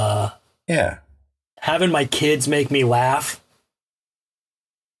 Yeah. Having my kids make me laugh.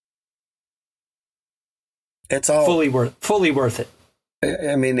 It's all fully worth it.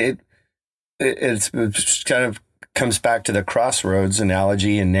 I mean, it's kind of comes back to the crossroads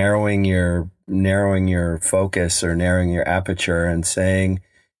analogy and narrowing your focus or narrowing your aperture and saying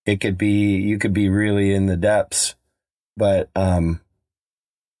you could be really in the depths, but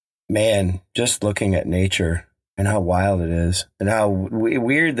man, just looking at nature and how wild it is and how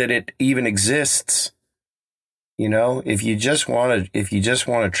weird that it even exists. If you just want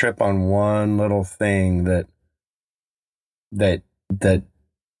to trip on one little thing that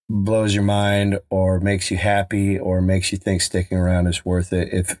blows your mind or makes you happy or makes you think sticking around is worth it.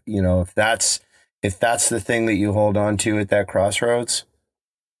 If that's the thing that you hold on to at that crossroads,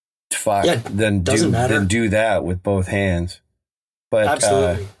 then do that with both hands. But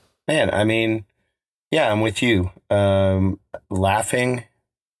absolutely. Man, I mean, yeah, I'm with you. Laughing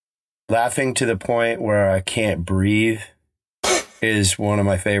to the point where I can't breathe is one of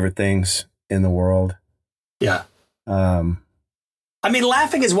my favorite things in the world. Yeah.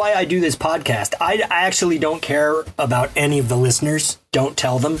 Laughing is why I do this podcast. I actually don't care about any of the listeners. Don't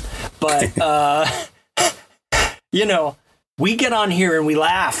tell them. But, we get on here and we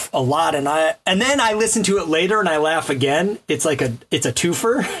laugh a lot. And then I listen to it later and I laugh again. It's like it's a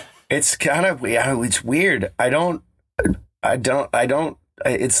twofer. It's kind of, it's weird.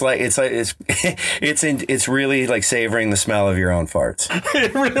 It's really like savoring the smell of your own farts.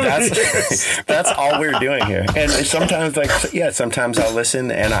 It really is. That's all we're doing here. And sometimes sometimes I'll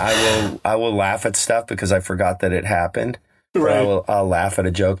listen and I will laugh at stuff because I forgot that it happened. Right. I'll laugh at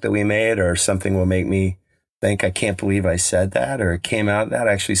a joke that we made, or something will make me think, I can't believe I said that, or it came out. That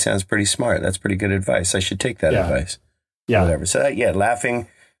actually sounds pretty smart. That's pretty good advice. I should take that advice. Yeah. Whatever. So laughing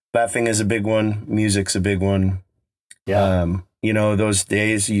is a big one. Music's a big one. Yeah. Those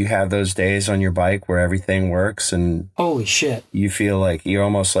days, you have those days on your bike where everything works and holy shit, you feel like you're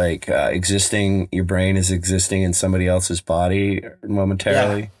almost like your brain is existing in somebody else's body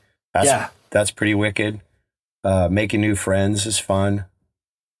momentarily. That's pretty wicked. Making new friends is fun.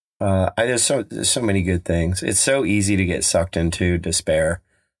 There's so many good things. It's so easy to get sucked into despair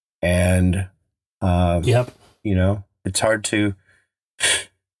and, it's hard to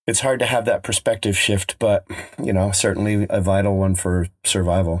have that perspective shift, but certainly a vital one for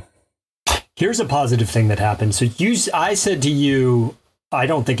survival. Here's a positive thing that happened. So I said to you, I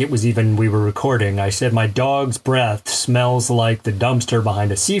don't think it was even we were recording. I said my dog's breath smells like the dumpster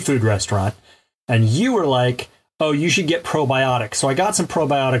behind a seafood restaurant. And you were like, oh, you should get probiotics. So I got some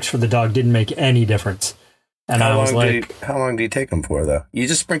probiotics for the dog. Didn't make any difference. And I was like, how long do you take them for, though? You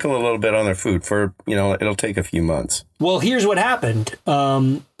just sprinkle a little bit on their food for, it'll take a few months. Well, here's what happened.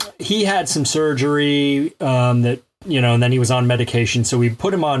 He had some surgery and then he was on medication. So we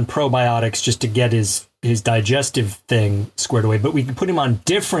put him on probiotics just to get his digestive thing squared away. But we put him on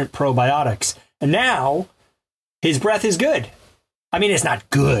different probiotics. And now his breath is good. I mean, it's not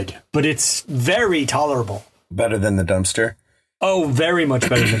good, but it's very tolerable. Better than the dumpster? Oh, very much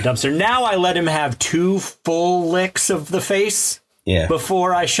better than the dumpster. Now I let him have 2 full licks of the face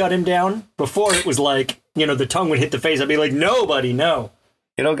before I shut him down. Before it was like, the tongue would hit the face. I'd be like, nobody, no.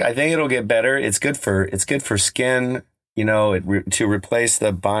 I think it'll get better. It's good for skin, to replace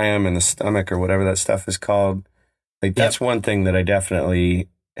the biome in the stomach or whatever that stuff is called. Like that's one thing that I definitely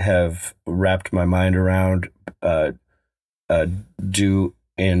have wrapped my mind around. Due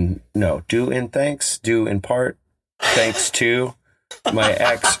in part thanks to my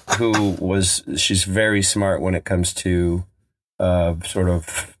ex, she's very smart when it comes to sort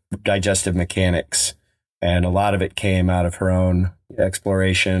of digestive mechanics, and a lot of it came out of her own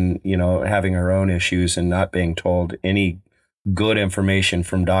exploration, having her own issues and not being told any good information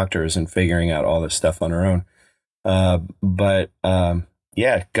from doctors and figuring out all this stuff on her own. But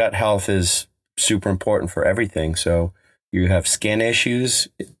gut health is super important for everything. So you have skin issues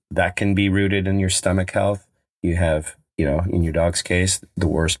that can be rooted in your stomach health. You have, in your dog's case, the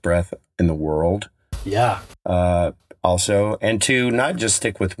worst breath in the world. Yeah. Also, and to not just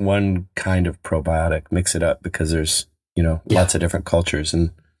stick with one kind of probiotic, mix it up, because there's, lots of different cultures,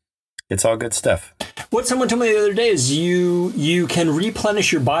 and it's all good stuff. What someone told me the other day is you can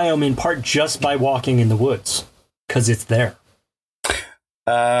replenish your biome in part just by walking in the woods, because it's there.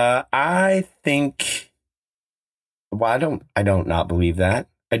 I think... Well, I don't not believe that.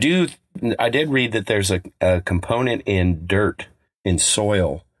 I did read that there's a component in dirt, in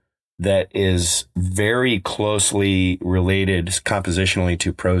soil, that is very closely related compositionally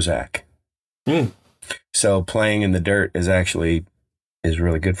to Prozac. So playing in the dirt is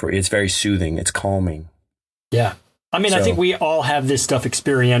really good for you. It's very soothing. It's calming. Yeah. I mean, I think we all have this stuff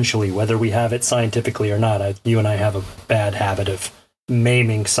experientially, whether we have it scientifically or not. You and I have a bad habit of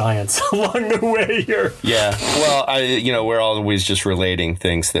maiming science along the way here. Yeah. Well, we're always just relating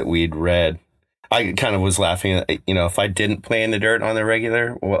things that we'd read. I kind of was laughing at, if I didn't play in the dirt on the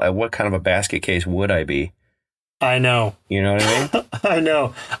regular, what kind of a basket case would I be? I know. You know what I mean? I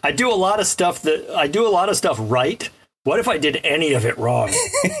know. I do a lot of stuff right. What if I did any of it wrong?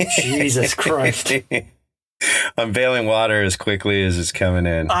 Jesus Christ. I'm bailing water as quickly as it's coming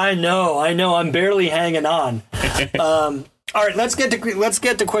in. I know. I'm barely hanging on. All right, let's get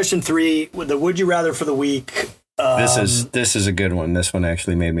to question 3, with the would you rather for the week. This is a good one. This one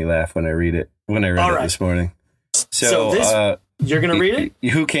actually made me laugh when I read it this morning. So you're gonna read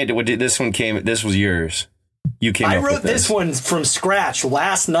it? Who came to this one? This was yours. You came. I wrote this one from scratch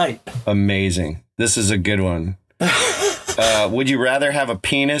last night. Amazing. This is a good one. Would you rather have a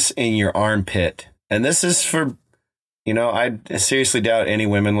penis in your armpit? And this is for, I seriously doubt any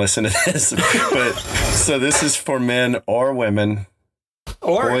women listen to this, but so this is for men or women,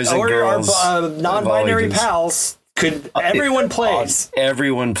 boys and girls, our non-binary pals. Everyone plays.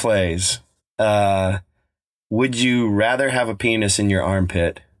 Everyone plays. Would you rather have a penis in your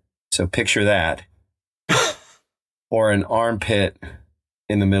armpit? So picture that, or an armpit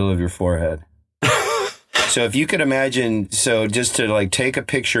in the middle of your forehead. So if you could imagine, just to take a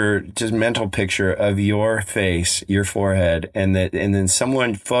picture, just mental picture of your face, your forehead, and then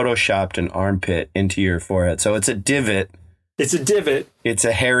someone photoshopped an armpit into your forehead. So it's a divot. It's a divot. It's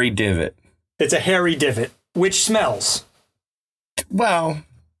a hairy divot. It's a hairy divot, which smells. Well,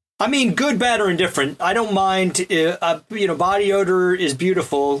 I mean, good, bad, or indifferent. I don't mind. Body odor is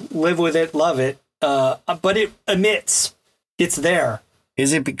beautiful. Live with it, love it. But it emits. It's there.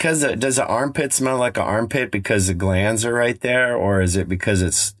 Is it because does the armpit smell like an armpit because the glands are right there, or is it because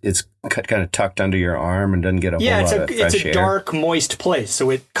it's kind of tucked under your arm and doesn't get a whole lot of fresh air? It's a dark, moist place, so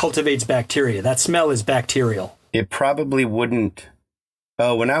it cultivates bacteria. That smell is bacterial. It probably wouldn't.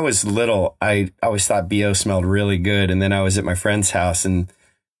 Oh, when I was little, I always thought BO smelled really good, and then I was at my friend's house, and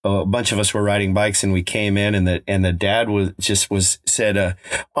a bunch of us were riding bikes and we came in and the dad said,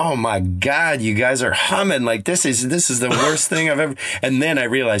 "Oh my God, you guys are humming. Like this is the worst thing I've ever." And then I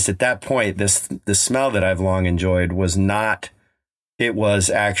realized at that point, the smell that I've long enjoyed was not, it was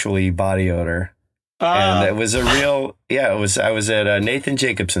actually body odor. And it was I was at Nathan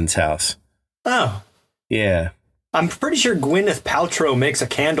Jacobson's house. Oh, yeah. I'm pretty sure Gwyneth Paltrow makes a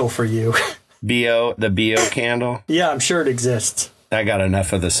candle for you. The BO candle. Yeah, I'm sure it exists. I got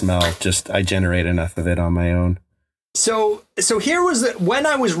enough of the smell. I generate enough of it on my own. So here was when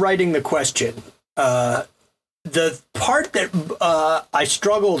I was writing the question, the part that I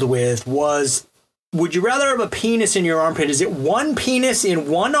struggled with was, would you rather have a penis in your armpit? Is it one penis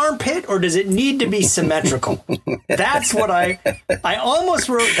in one armpit, or does it need to be symmetrical? That's what I almost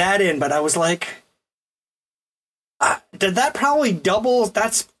wrote that in, but I was like, did that probably double?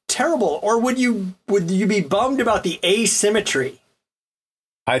 That's terrible. Or would you be bummed about the asymmetry?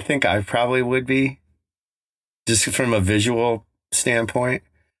 I think I probably would be, just from a visual standpoint.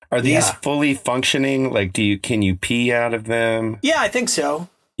 Are these fully functioning? Like, can you pee out of them? Yeah, I think so.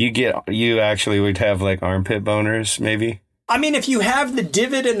 You actually would have like armpit boners, maybe? I mean, if you have the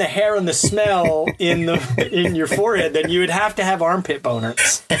divot and the hair and the smell in your forehead, then you would have to have armpit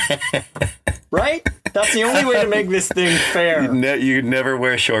boners. Right? That's the only way to make this thing fair. You'd never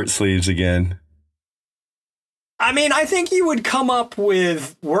wear short sleeves again. I mean, I think you would come up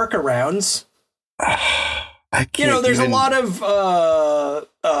with workarounds.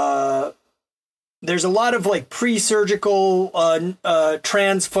 There's a lot of like pre-surgical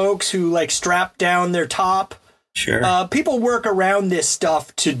trans folks who like strap down their top. Sure. People work around this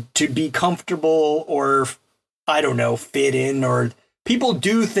stuff to be comfortable, or I don't know, fit in, or people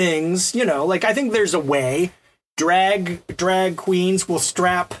do things, like I think there's a way. Drag queens will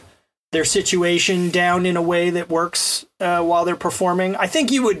strap their situation down in a way that works while they're performing. I think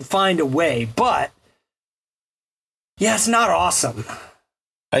you would find a way, but yeah, it's not awesome.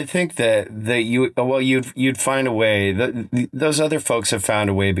 I think that you'd find a way. Those other folks have found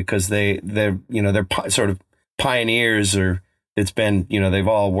a way because they're sort of pioneers, or it's been, they've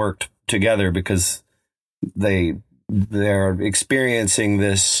all worked together because they're experiencing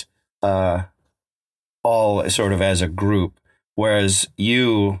this all sort of as a group. Whereas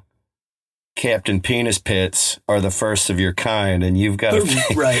you, Captain Penis Pits, are the first of your kind, and you've got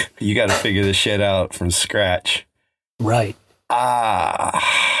to right. You got to figure this shit out from scratch. Right. Wow.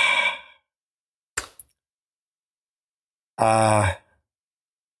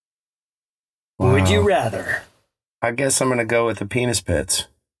 Would you rather? I guess I'm going to go with the penis pits.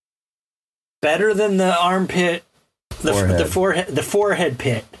 Better than the armpit, the forehead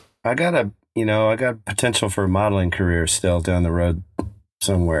pit. I got potential for a modeling career still down the road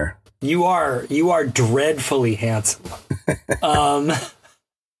somewhere. You are dreadfully handsome.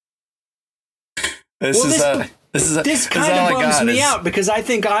 This kind of bums me out because I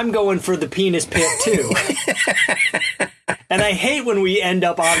think I'm going for the penis pit too. And I hate when we end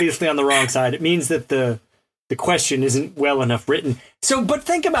up obviously on the wrong side. It means that the question isn't well enough written. So, but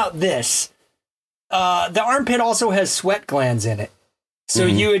think about this. The armpit also has sweat glands in it. So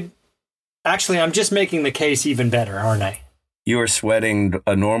you would... Actually, I'm just making the case even better, aren't I? You are sweating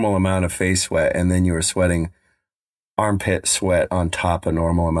a normal amount of face sweat, and then you are sweating armpit sweat on top of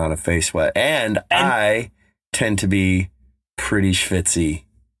normal amount of face sweat. And I tend to be pretty schwitzy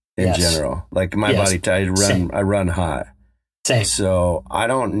in general. Like my body type, I run hot. Same. So I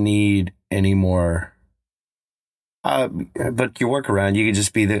don't need any more. But your workaround, you could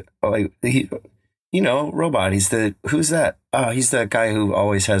just be robot. Who's that? Oh, he's that guy who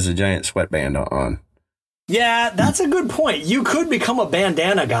always has a giant sweatband on. Yeah, that's a good point. You could become a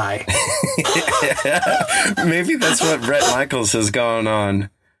bandana guy. Maybe that's what Bret Michaels has gone on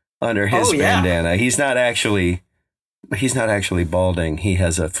under his bandana. He's not actually balding. He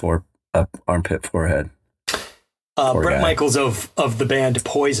has a armpit forehead. Bret Michaels of the band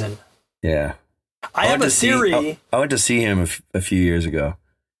Poison. Yeah. I have a theory. I went to see him a few years ago.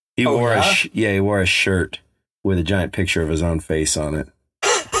 He wore a shirt with a giant picture of his own face on it.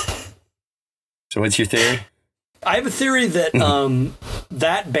 So what's your theory? I have a theory that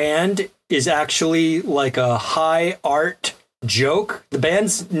that band is actually like a high art joke. The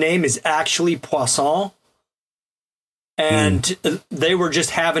band's name is actually Poisson. And they were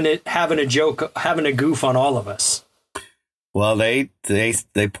just having a joke, having a goof on all of us. Well, they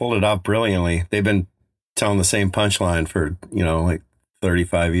pulled it off brilliantly. They've been telling the same punchline for, like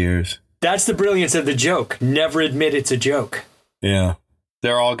 35 years. That's the brilliance of the joke. Never admit it's a joke. Yeah.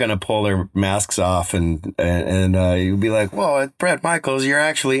 They're all going to pull their masks off and you'll be like, "Whoa, Bret Michaels, you're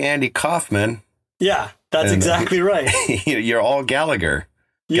actually Andy Kaufman." Yeah, that's exactly right. You're all Gallagher.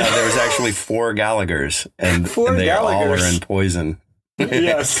 Yeah. Yeah, there was actually 4 Gallaghers, and they all Gallaghers. are in poison.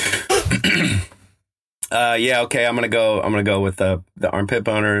 Yes. Yeah, okay. I'm gonna go with the armpit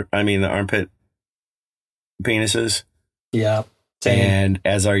boner. I mean, the armpit penises. Yeah. Same. And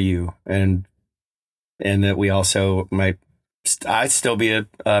as are you, and that we also I'd still be a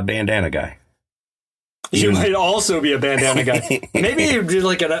bandana guy. You might also be a bandana guy. Maybe you do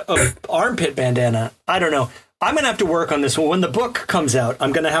like an armpit bandana. I don't know. I'm going to have to work on this one. When the book comes out,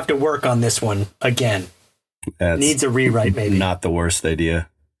 I'm going to have to work on this one again. That's Needs a rewrite, maybe. not the worst idea.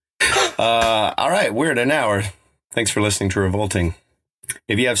 All right, we're at an hour. Thanks for listening to Revolting.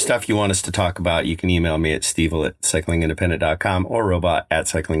 If you have stuff you want us to talk about, you can email me at stevel@cyclingindependent.com or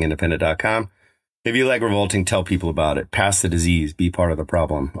robot@cyclingindependent.com. If you like Revolting, tell people about it. Pass the disease. Be part of the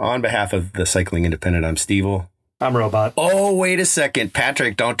problem. On behalf of the Cycling Independent, I'm Stevel. I'm Robot. Oh, wait a second.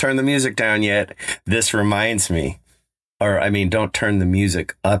 Patrick, don't turn the music down yet. This reminds me. Don't turn the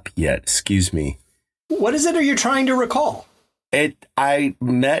music up yet. Excuse me. What is it are you trying to recall? I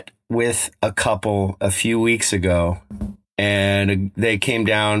met with a couple a few weeks ago, and they came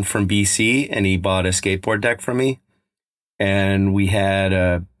down from BC, and he bought a skateboard deck for me. And we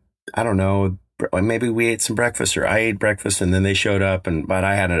had maybe we ate some breakfast, or I ate breakfast, and then they showed up, but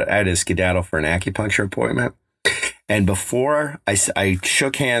I had a skedaddle for an acupuncture appointment. And before I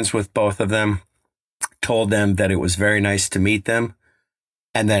shook hands with both of them, told them that it was very nice to meet them.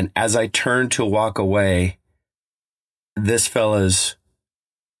 And then as I turned to walk away, this fella's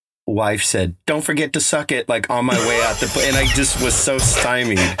wife said, "Don't forget to suck it," like on my way out and I just was so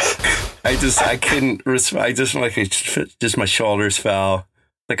stymied. I couldn't respond. Just my shoulders fell.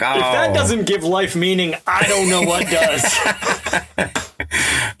 Like, oh. If that doesn't give life meaning, I don't know what does.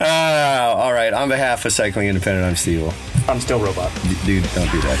 All right. On behalf of Cycling Independent, I'm Stevel. I'm still Robot. Dude, don't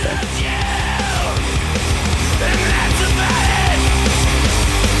do that then.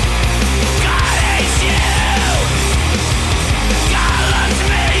 God hates you.